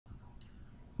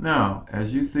Now,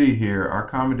 as you see here, our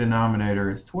common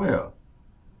denominator is 12.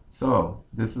 So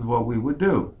this is what we would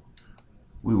do.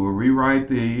 We will rewrite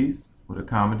these with a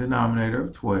common denominator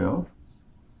of 12.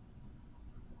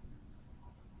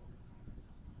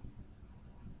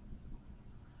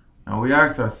 Now we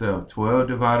ask ourselves, 12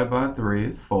 divided by 3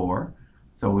 is 4.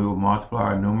 So we will multiply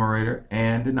our numerator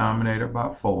and denominator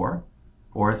by 4.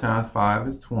 4 times 5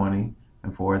 is 20,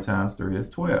 and 4 times 3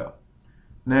 is 12.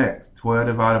 Next, 12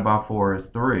 divided by 4 is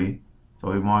 3.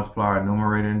 So we multiply our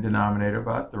numerator and denominator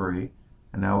by 3,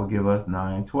 and that will give us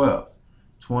 9 twelfths.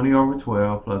 20 over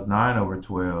 12 plus 9 over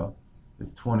 12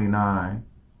 is 29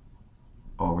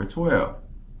 over 12.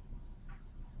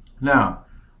 Now,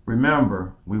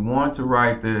 remember, we want to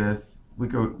write this, we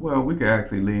could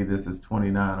actually leave this as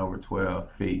 29 over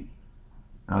 12 feet.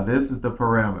 Now this is the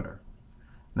perimeter.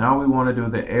 Now we want to do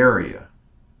the area.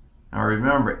 Now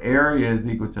remember, area is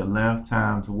equal to length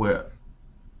times width.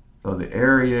 So the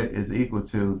area is equal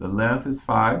to, the length is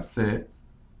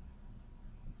 5/6,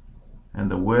 and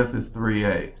the width is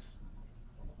 3/8.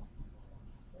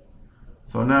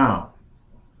 So now,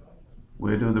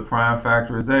 we'll do the prime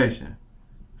factorization.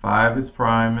 5 is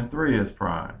prime and 3 is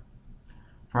prime.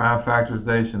 Prime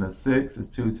factorization of 6 is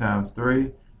 2 times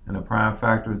 3, and the prime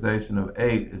factorization of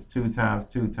 8 is 2 times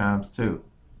 2 times 2.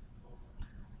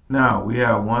 Now, we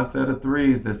have one set of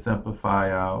 3's that simplify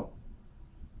out,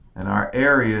 and our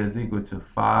area is equal to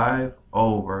 5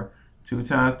 over 2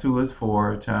 times 2 is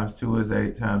 4, times 2 is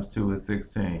 8, times 2 is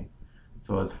 16.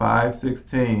 So it's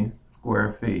 5/16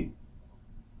 square feet.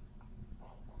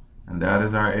 And that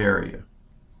is our area.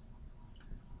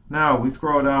 Now we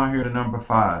scroll down here to number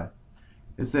 5.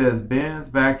 It says Ben's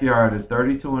backyard is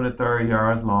 32 1/3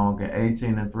 yards long and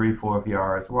 18 3/4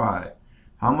 yards wide.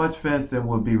 How much fencing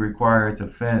would be required to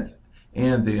fence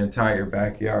in the entire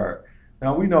backyard?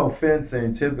 Now we know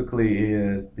fencing typically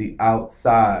is the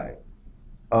outside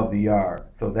of the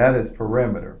yard. So that is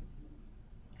perimeter.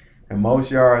 And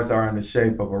most yards are in the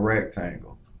shape of a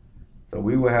rectangle. So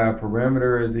we will have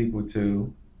perimeter is equal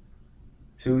to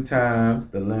 2 times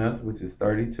the length, which is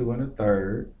 32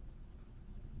 1/3,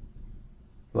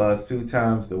 plus 2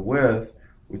 times the width,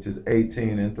 which is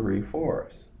 18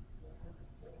 3/4.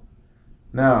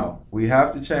 Now, we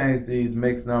have to change these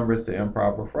mixed numbers to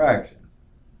improper fractions.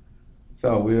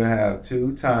 So we will have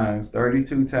 2 times,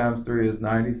 32 times 3 is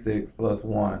 96, plus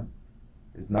 1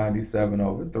 is 97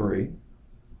 over 3,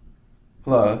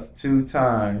 plus 2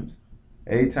 times,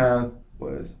 8 times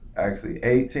was actually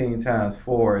 18 times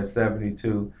 4 is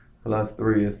 72, plus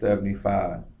 3 is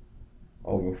 75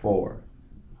 over 4.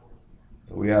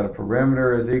 So we have a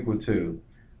perimeter is equal to,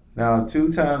 now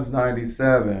 2 times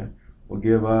 97 will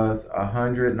give us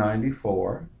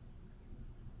 194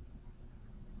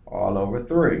 all over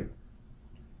 3.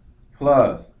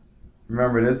 Plus,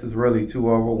 remember this is really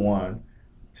 2 over 1.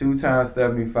 2 times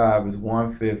 75 is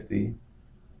 150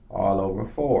 all over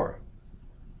 4.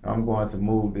 I'm going to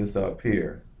move this up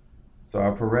here. So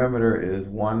our perimeter is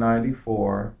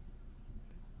 194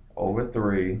 over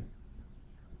 3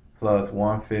 plus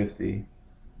 150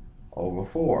 over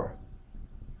 4.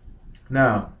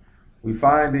 Now, we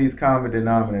find these common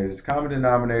denominators. Common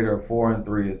denominator of 4 and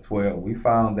 3 is 12. We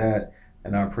found that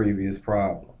in our previous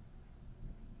problem.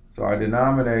 So our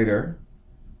denominator,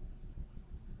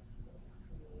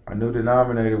 our new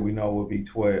denominator we know will be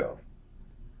 12.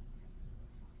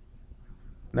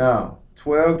 Now,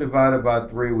 12 divided by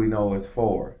 3 we know is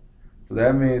 4. So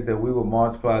that means that we will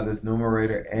multiply this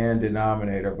numerator and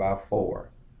denominator by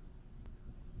 4.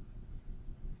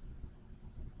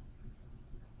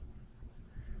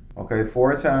 Okay,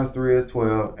 4 times 3 is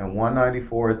 12, and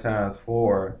 194 times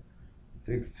 4,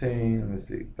 16, let me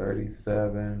see,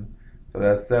 37. So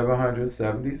that's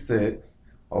 776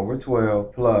 over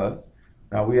 12 plus,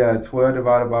 now we add 12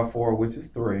 divided by 4, which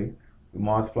is 3. We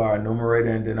multiply our numerator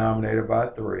and denominator by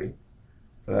 3.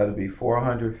 So that'll be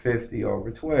 450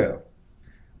 over 12.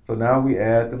 So now we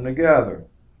add them together.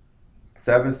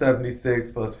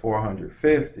 776 plus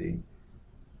 450,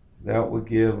 that would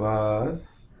give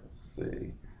us, let's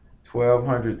see,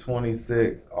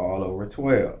 1226 all over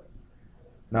 12.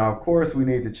 Now, of course, we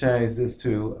need to change this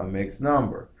to a mixed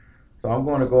number. So I'm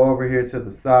going to go over here to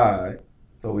the side.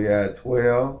 So we add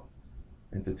 12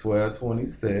 into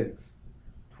 1226.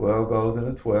 12 goes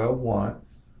into 12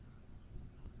 once.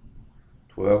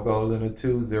 12 goes into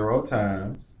 2 0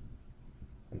 times.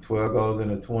 And 12 goes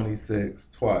into 26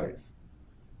 twice.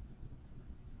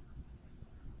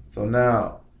 So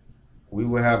now we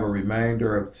will have a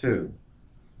remainder of 2.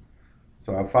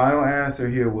 So our final answer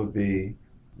here would be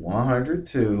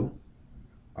 102.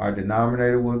 Our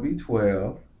denominator would be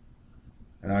 12.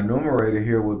 And our numerator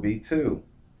here would be 2.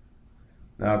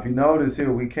 Now, if you notice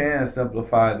here, we can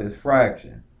simplify this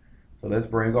fraction. So let's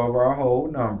bring over our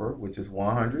whole number, which is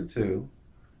 102.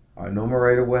 Our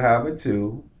numerator will have a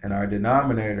 2, and our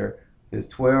denominator, this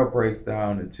 12 breaks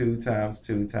down to 2 times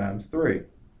 2 times 3.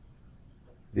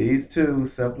 These two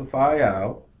simplify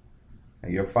out,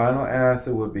 and your final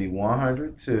answer would be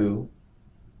 102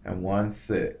 and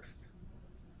 1/6.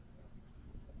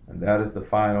 And that is the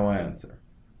final answer.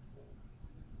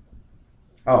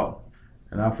 Oh,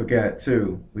 and I forgot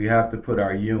too, we have to put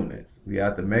our units. We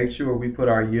have to make sure we put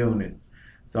our units.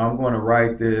 So I'm going to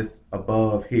write this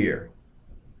above here.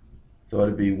 So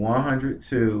it'll be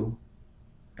 102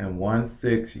 and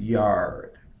 1/6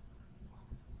 yard.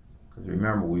 Because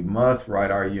remember, we must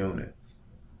write our units.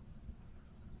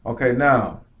 Okay,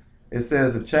 now, it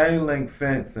says if chain link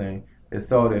fencing is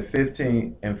sold at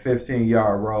 15 and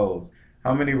 15-yard rows,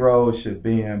 how many rows should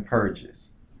Ben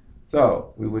purchase?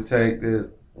 So we would take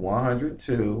this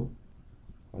 102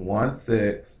 and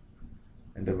 1/6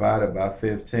 and divide it by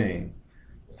 15.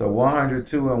 So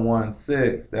 102 and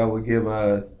 1/6, that would give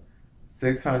us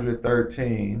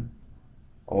 613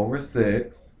 over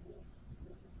 6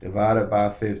 divided by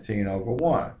 15 over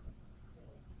 1.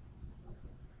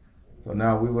 So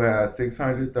now we will have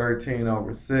 613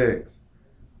 over 6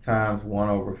 times 1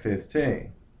 over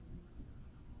 15.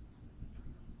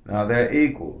 Now that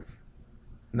equals,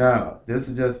 now this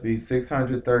would just be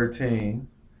 613,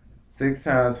 6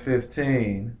 times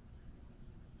 15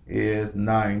 is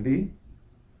 90.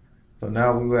 So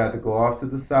now we will have to go off to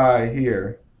the side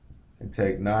here and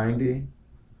take 90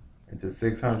 into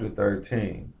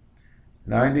 613.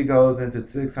 90 goes into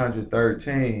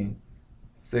 613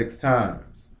 6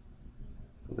 times.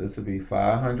 So this would be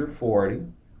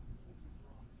 540.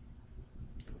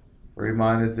 3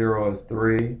 minus 0 is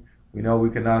 3. We know we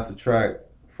cannot subtract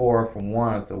 4 from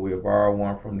 1, so we'll borrow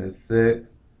 1 from this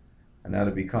 6, and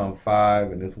that'll become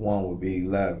 5, and this 1 will be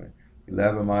 11.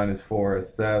 11 minus 4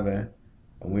 is 7,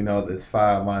 and we know this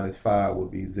 5 minus 5 will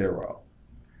be 0.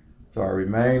 So our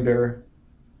remainder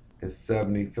is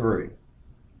 73.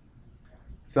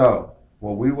 So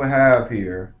what we will have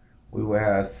here, we will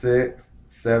have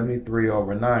 673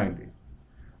 over 90.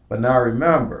 But now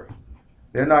remember,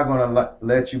 they're not going to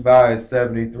let you buy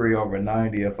 73 over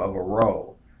 90th of a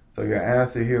row. So your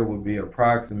answer here would be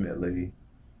approximately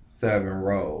 7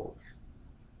 rows.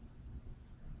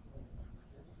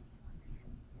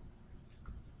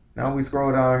 Now we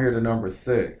scroll down here to number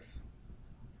 6.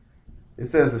 It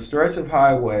says a stretch of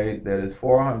highway that is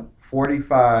 45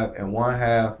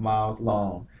 1/2 miles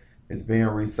long is being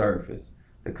resurfaced.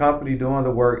 The company doing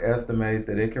the work estimates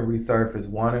that it can resurface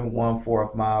 1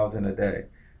 1/4 miles in a day.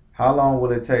 How long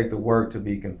will it take the work to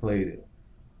be completed?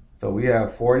 So we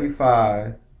have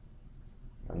 45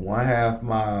 1/2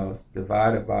 miles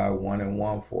divided by 1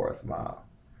 1/4 mile.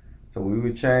 So we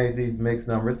would change these mixed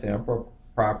numbers to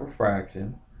improper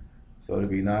fractions. So it'll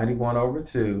be 91 over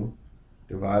 2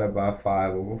 divided by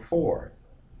 5 over 4.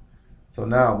 So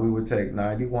now we would take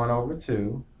 91 over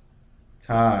 2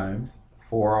 times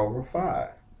 4 over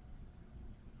 5.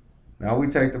 Now we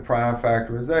take the prime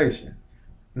factorization.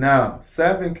 Now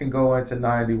 7 can go into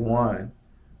 91.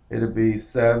 It'll be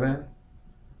 7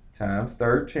 times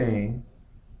 13,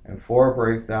 and 4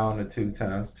 breaks down to 2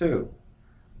 times 2.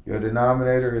 Your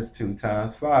denominator is 2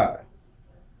 times 5.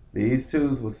 These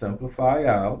 2's will simplify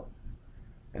out,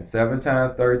 and 7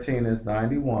 times 13 is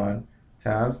 91,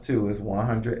 times 2 is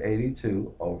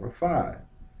 182 over 5.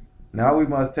 Now we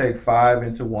must take 5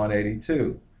 into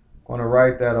 182. I'm going to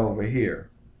write that over here.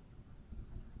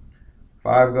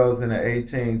 5 goes into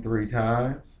 18 3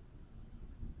 times.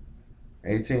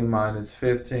 18 minus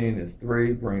 15 is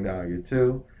 3. Bring down your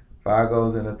 2. 5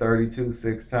 goes into 32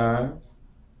 6 times.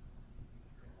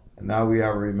 And now we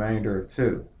have a remainder of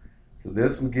 2. So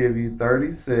this will give you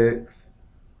 36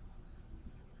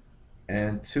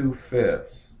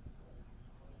 2/5.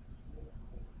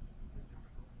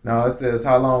 Now it says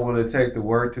how long will it take the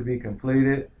work to be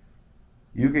completed?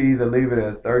 You can either leave it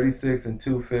as 36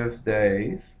 2/5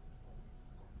 days,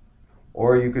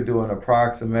 or you could do an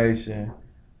approximation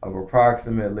of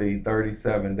approximately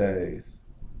 37 days.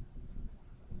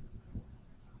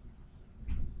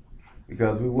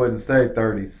 Because we wouldn't say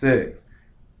 36,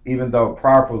 even though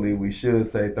properly we should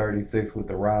say 36 with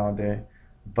the rounding,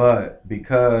 but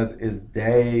because it's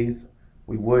days,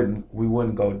 we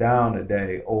wouldn't go down a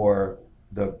day, or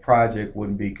the project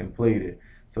wouldn't be completed.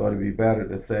 So it'd be better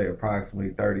to say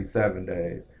approximately 37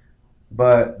 days.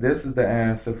 But this is the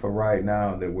answer for right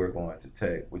now that we're going to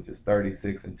take, which is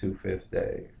 36 2/5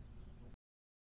 days.